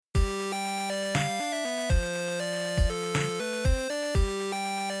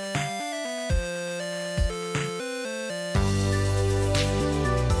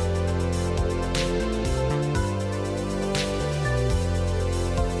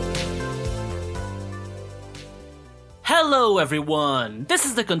Hello everyone, this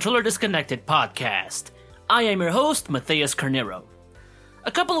is the Controller Disconnected podcast. I am your host, Matthias Carnero.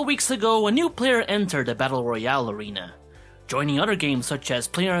 A couple of weeks ago, a new player entered the Battle Royale arena. Joining other games such as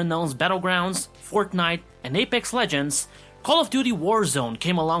PlayerUnknown's Battlegrounds, Fortnite, and Apex Legends, Call of Duty Warzone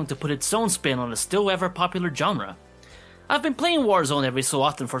came along to put its own spin on a still ever popular genre. I've been playing Warzone every so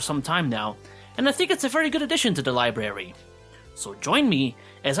often for some time now, and I think it's a very good addition to the library. So join me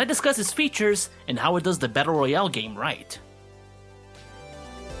as I discuss its features and how it does the Battle Royale game right.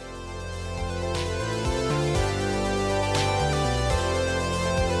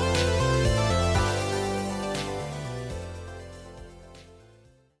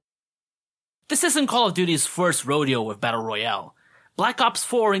 This isn't Call of Duty's first rodeo with Battle Royale. Black Ops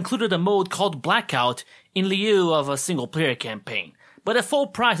 4 included a mode called Blackout in lieu of a single-player campaign, but at full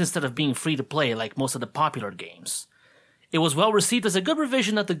price instead of being free to play like most of the popular games. It was well received as a good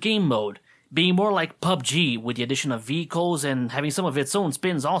revision of the game mode, being more like PUBG with the addition of vehicles and having some of its own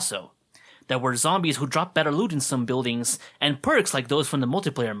spins also. There were zombies who dropped better loot in some buildings, and perks like those from the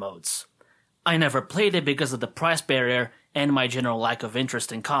multiplayer modes. I never played it because of the price barrier and my general lack of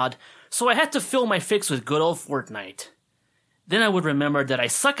interest in COD, so I had to fill my fix with good old Fortnite. Then I would remember that I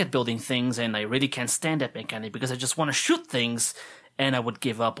suck at building things and I really can't stand that mechanic because I just want to shoot things, and I would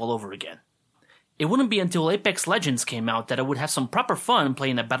give up all over again. It wouldn't be until Apex Legends came out that I would have some proper fun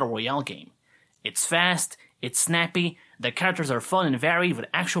playing a Battle Royale game. It's fast, it's snappy, the characters are fun and varied with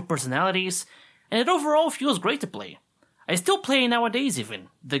actual personalities, and it overall feels great to play. I still play nowadays even.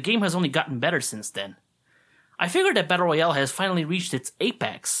 The game has only gotten better since then. I figured that Battle Royale has finally reached its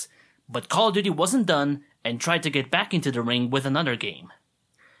apex, but Call of Duty wasn't done and tried to get back into the ring with another game.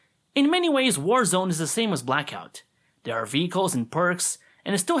 In many ways, Warzone is the same as Blackout. There are vehicles and perks,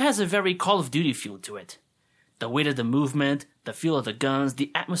 and it still has a very Call of Duty feel to it. The weight of the movement, the feel of the guns,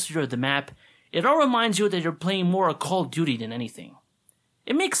 the atmosphere of the map, it all reminds you that you're playing more a Call of Duty than anything.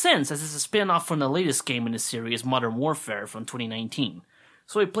 It makes sense as it's a spin-off from the latest game in the series, Modern Warfare from 2019,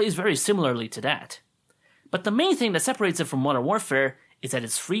 so it plays very similarly to that. But the main thing that separates it from Modern Warfare is that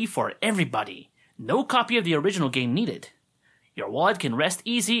it's free for everybody. No copy of the original game needed. Your wallet can rest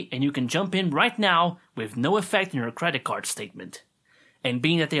easy and you can jump in right now with no effect on your credit card statement. And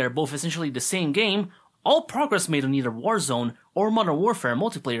being that they are both essentially the same game, all progress made on either Warzone or Modern Warfare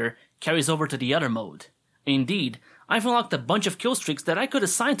multiplayer carries over to the other mode. Indeed, I've unlocked a bunch of kill streaks that I could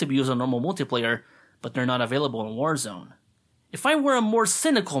assign to be used on normal multiplayer, but they're not available in Warzone. If I were a more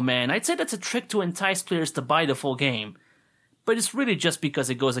cynical man, I'd say that's a trick to entice players to buy the full game, but it's really just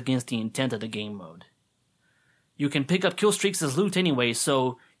because it goes against the intent of the game mode. You can pick up kill streaks as loot anyway,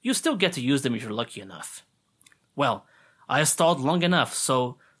 so you still get to use them if you're lucky enough. Well, I've stalled long enough,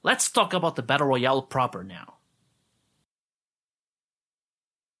 so let's talk about the Battle Royale proper now.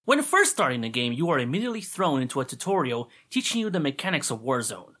 When first starting the game, you are immediately thrown into a tutorial teaching you the mechanics of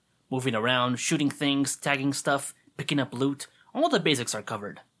Warzone. Moving around, shooting things, tagging stuff, picking up loot, all the basics are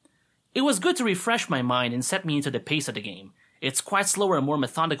covered. It was good to refresh my mind and set me into the pace of the game. It's quite slower and more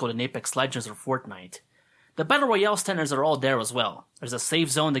methodical than Apex Legends or Fortnite. The Battle Royale standards are all there as well. There's a safe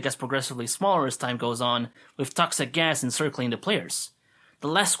zone that gets progressively smaller as time goes on, with toxic gas encircling the players. The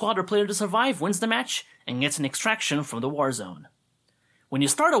last squad or player to survive wins the match and gets an extraction from the war zone. When you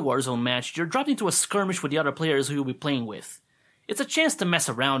start a Warzone match, you're dropped into a skirmish with the other players who you'll be playing with. It's a chance to mess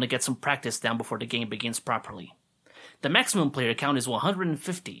around and get some practice down before the game begins properly. The maximum player count is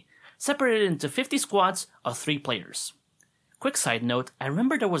 150, separated into 50 squads of 3 players. Quick side note, I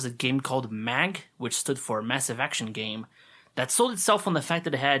remember there was a game called MAG, which stood for Massive Action Game, that sold itself on the fact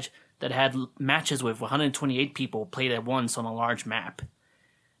that it had matches with 128 people played at once on a large map.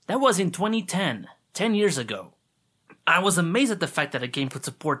 That was in 2010, 10 years ago. I was amazed at the fact that a game could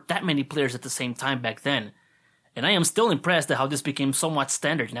support that many players at the same time back then, and I am still impressed at how this became somewhat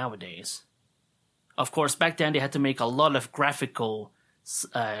standard nowadays. Of course, back then they had to make a lot of graphical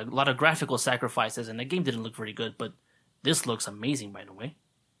sacrifices, and the game didn't look very good, but this looks amazing, by the way.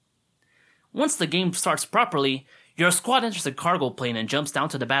 Once the game starts properly, your squad enters a cargo plane and jumps down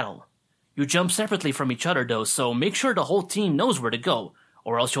to the battle. You jump separately from each other though, so make sure the whole team knows where to go,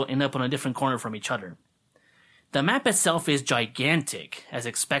 or else you'll end up on a different corner from each other. The map itself is gigantic, as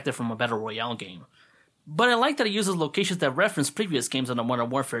expected from a Battle Royale game, but I like that it uses locations that reference previous games on the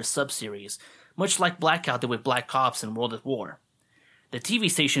Modern Warfare sub-series, much like Blackout did with Black Ops and World at War. The TV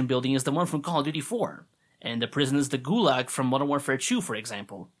station building is the one from Call of Duty 4, and the prison is the Gulag from Modern Warfare 2, for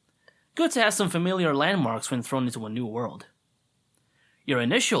example. Good to have some familiar landmarks when thrown into a new world. Your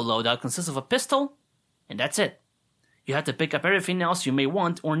initial loadout consists of a pistol, and that's it. You have to pick up everything else you may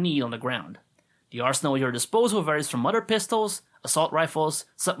want or need on the ground. The arsenal at your disposal varies from other pistols, assault rifles,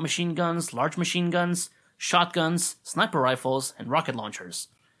 submachine guns, large machine guns, shotguns, sniper rifles, and rocket launchers.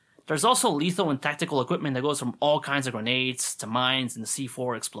 There's also lethal and tactical equipment that goes from all kinds of grenades to mines and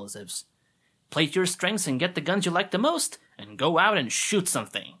C4 explosives. Play to your strengths and get the guns you like the most, and go out and shoot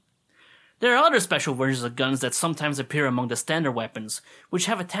something. There are other special versions of guns that sometimes appear among the standard weapons, which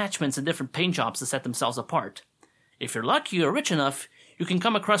have attachments and different paint jobs to set themselves apart. If you're lucky or rich enough, you can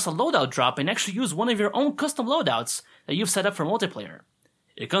come across a loadout drop and actually use one of your own custom loadouts that you've set up for multiplayer.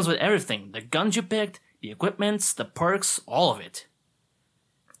 It comes with everything, the guns you picked, the equipments, the perks, all of it.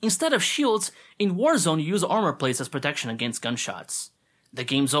 Instead of shields, in Warzone you use armor plates as protection against gunshots. The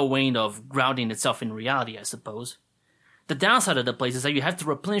game's own way of grounding itself in reality, I suppose. The downside of the plates is that you have to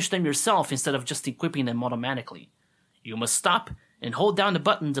replenish them yourself instead of just equipping them automatically. You must stop and hold down the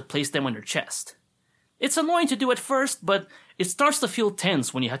button to place them on your chest. It's annoying to do at first, but it starts to feel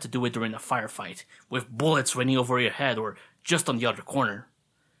tense when you have to do it during a firefight, with bullets raining over your head or just on the other corner.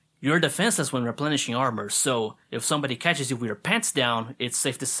 You're defenseless when replenishing armor, so if somebody catches you with your pants down, it's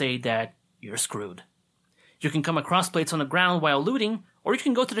safe to say that you're screwed. You can come across plates on the ground while looting, or you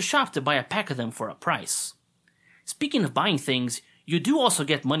can go to the shop to buy a pack of them for a price. Speaking of buying things, you do also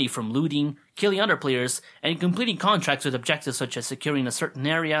get money from looting, killing other players, and completing contracts with objectives such as securing a certain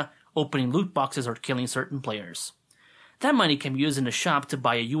area, opening loot boxes, or killing certain players. That money can be used in the shop to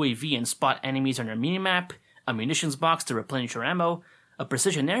buy a UAV and spot enemies on your minimap, a munitions box to replenish your ammo, a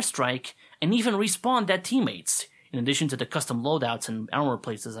precision airstrike, and even respawn dead teammates, in addition to the custom loadouts and armor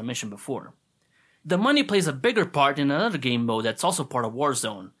plates as I mentioned before. The money plays a bigger part in another game mode that's also part of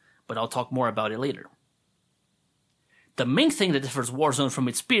Warzone, but I'll talk more about it later. The main thing that differs Warzone from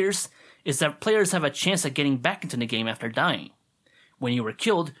its peers is that players have a chance at getting back into the game after dying. When you were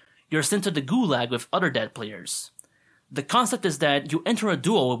killed, you're sent to the gulag with other dead players. The concept is that you enter a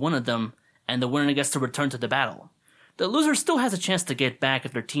duel with one of them, and the winner gets to return to the battle. The loser still has a chance to get back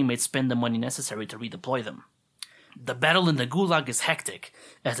if their teammates spend the money necessary to redeploy them. The battle in the gulag is hectic,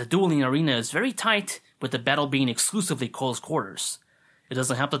 as the dueling arena is very tight, with the battle being exclusively close quarters. It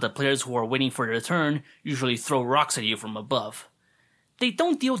doesn't help that the players who are waiting for their turn usually throw rocks at you from above. They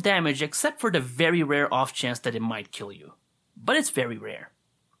don't deal damage except for the very rare off chance that it might kill you. But it's very rare.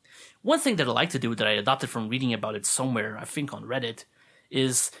 One thing that I like to do that I adopted from reading about it somewhere, I think on Reddit,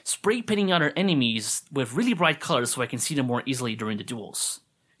 is spray painting other enemies with really bright colors so I can see them more easily during the duels.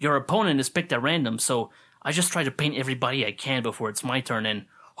 Your opponent is picked at random, so I just try to paint everybody I can before it's my turn and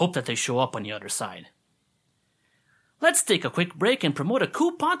hope that they show up on the other side. Let's take a quick break and promote a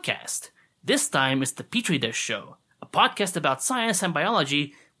cool podcast. This time it's the Petri Dish Show, a podcast about science and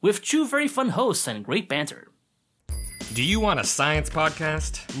biology with two very fun hosts and great banter. Do you want a science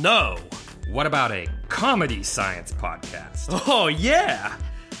podcast? No. What about a comedy science podcast? Oh, yeah.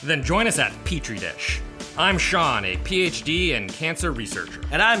 Then join us at Petri Dish. I'm Sean, a PhD and cancer researcher.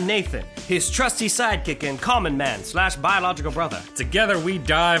 And I'm Nathan, his trusty sidekick and common man / biological brother. Together we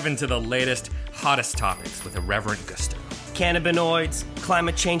dive into the latest, hottest topics with irreverent gusto. Cannabinoids,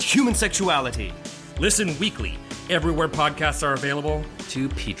 climate change, human sexuality. Listen weekly, everywhere podcasts are available, to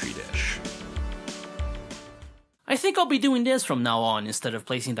Petri Dish. I think I'll be doing this from now on instead of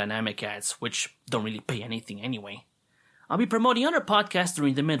placing dynamic ads, which don't really pay anything anyway. I'll be promoting other podcasts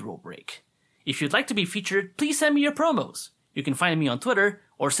during the mid-roll break. If you'd like to be featured, please send me your promos. You can find me on Twitter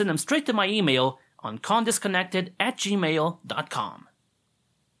or send them straight to my email on condisconnected@gmail.com.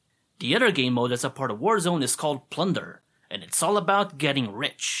 The other game mode that's a part of Warzone is called Plunder, and it's all about getting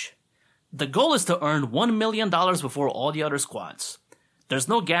rich. The goal is to earn $1 million before all the other squads. There's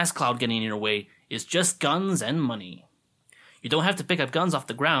no gas cloud getting in your way, it's just guns and money. You don't have to pick up guns off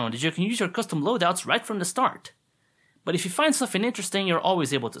the ground, as you can use your custom loadouts right from the start. But if you find something interesting, you're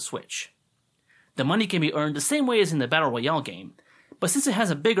always able to switch. The money can be earned the same way as in the Battle Royale game, but since it has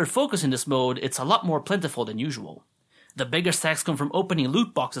a bigger focus in this mode, it's a lot more plentiful than usual. The bigger stacks come from opening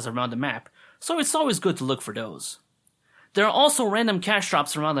loot boxes around the map, so it's always good to look for those. There are also random cash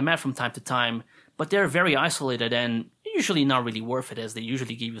drops around the map from time to time, but they're very isolated and usually not really worth it, as they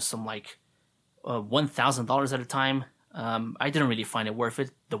usually give you some $1,000 at a time. I didn't really find it worth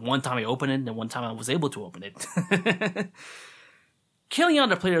it the one time I opened it and the one time I was able to open it. Killing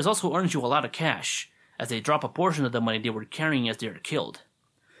other players also earns you a lot of cash, as they drop a portion of the money they were carrying as they are killed.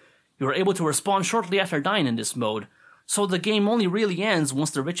 You are able to respawn shortly after dying in this mode, so the game only really ends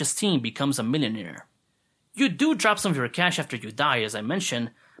once the richest team becomes a millionaire. You do drop some of your cash after you die, as I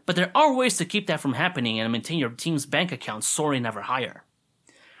mentioned, but there are ways to keep that from happening and maintain your team's bank account soaring ever higher.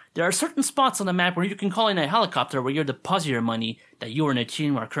 There are certain spots on the map where you can call in a helicopter where you deposit your money that you and your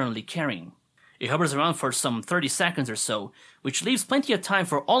team are currently carrying. It hovers around for some 30 seconds or so, which leaves plenty of time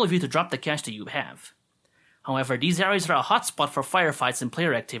for all of you to drop the cash that you have. However, these areas are a hotspot for firefights and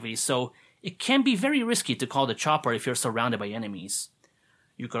player activity, so it can be very risky to call the chopper if you're surrounded by enemies.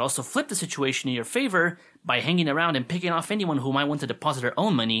 You could also flip the situation in your favor by hanging around and picking off anyone who might want to deposit their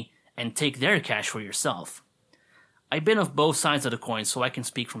own money and take their cash for yourself. I've been of both sides of the coin, so I can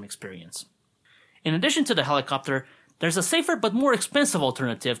speak from experience. In addition to the helicopter, there's a safer but more expensive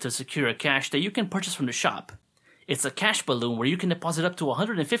alternative to secure a cash that you can purchase from the shop. It's a cash balloon where you can deposit up to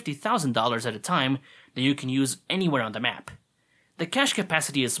 $150,000 at a time that you can use anywhere on the map. The cash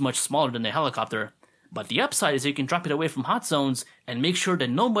capacity is much smaller than the helicopter, but the upside is you can drop it away from hot zones and make sure that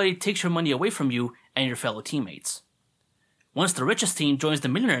nobody takes your money away from you and your fellow teammates. Once the richest team joins the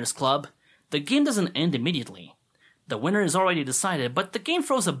Millionaires Club, the game doesn't end immediately. The winner is already decided, but the game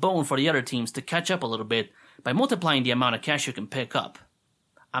throws a bone for the other teams to catch up a little bit by multiplying the amount of cash you can pick up.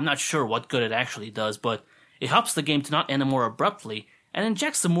 I'm not sure what good it actually does, but it helps the game to not end more abruptly and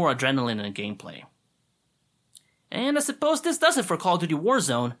injects some more adrenaline in the gameplay. And I suppose this does it for Call of Duty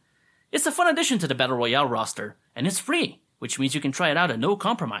Warzone. It's a fun addition to the Battle Royale roster, and it's free, which means you can try it out at no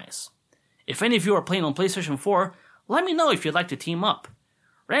compromise. If any of you are playing on PlayStation 4, let me know if you'd like to team up.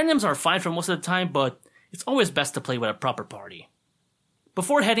 Randoms are fine for most of the time, but it's always best to play with a proper party.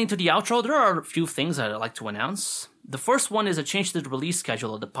 Before heading to the outro, there are a few things that I'd like to announce. The first one is a change to the release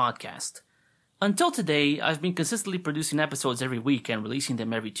schedule of the podcast. Until today, I've been consistently producing episodes every week and releasing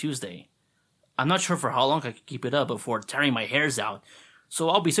them every Tuesday. I'm not sure for how long I can keep it up before tearing my hairs out, so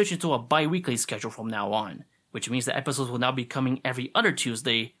I'll be switching to a bi-weekly schedule from now on, which means the episodes will now be coming every other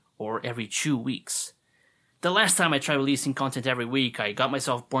Tuesday or every 2 weeks. The last time I tried releasing content every week, I got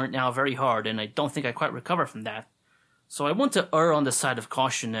myself burnt out very hard, and I don't think I quite recovered from that. So I want to err on the side of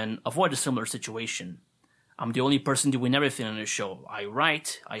caution and avoid a similar situation. I'm the only person doing everything on this show. I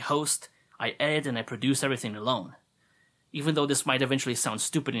write, I host, I edit, and I produce everything alone. Even though this might eventually sound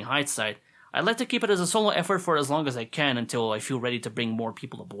stupid in hindsight, I'd like to keep it as a solo effort for as long as I can until I feel ready to bring more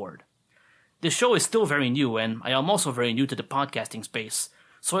people aboard. This show is still very new, and I am also very new to the podcasting space,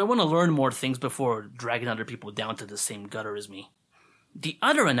 so I want to learn more things before dragging other people down to the same gutter as me. The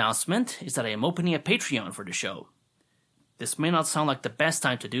other announcement is that I am opening a Patreon for the show. This may not sound like the best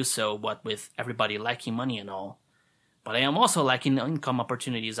time to do so, what with everybody lacking money and all, but I am also lacking income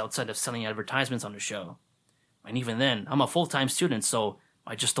opportunities outside of selling advertisements on the show. And even then, I'm a full-time student, so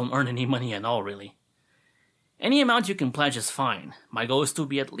I just don't earn any money at all, really. Any amount you can pledge is fine. My goal is to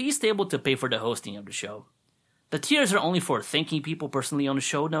be at least able to pay for the hosting of the show. The tiers are only for thanking people personally on the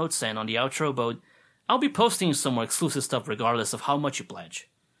show notes and on the outro, but I'll be posting some more exclusive stuff regardless of how much you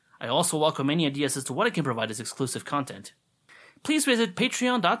pledge. I also welcome any ideas as to what I can provide as exclusive content. Please visit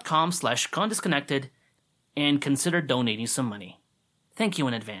patreon.com/condisconnected and consider donating some money. Thank you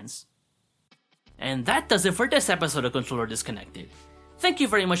in advance. And that does it for this episode of Controller Disconnected. Thank you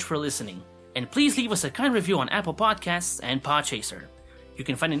very much for listening, and please leave us a kind review on Apple Podcasts and Podchaser. You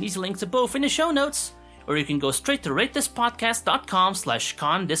can find an easy link to both in the show notes, or you can go straight to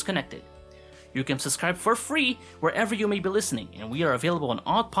ratethispodcast.com/condisconnected. You can subscribe for free wherever you may be listening, and we are available on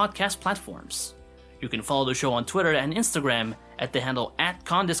all podcast platforms. You can follow the show on Twitter and Instagram at the handle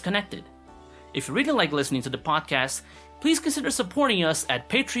 @condisconnected. If you really like listening to the podcast, please consider supporting us at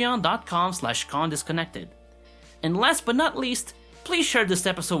patreon.com/condisconnected. And last but not least, please share this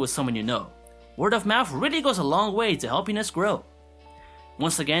episode with someone you know. Word of mouth really goes a long way to helping us grow.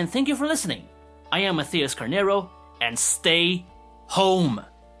 Once again, thank you for listening. I am Matthias Carnero, and stay home.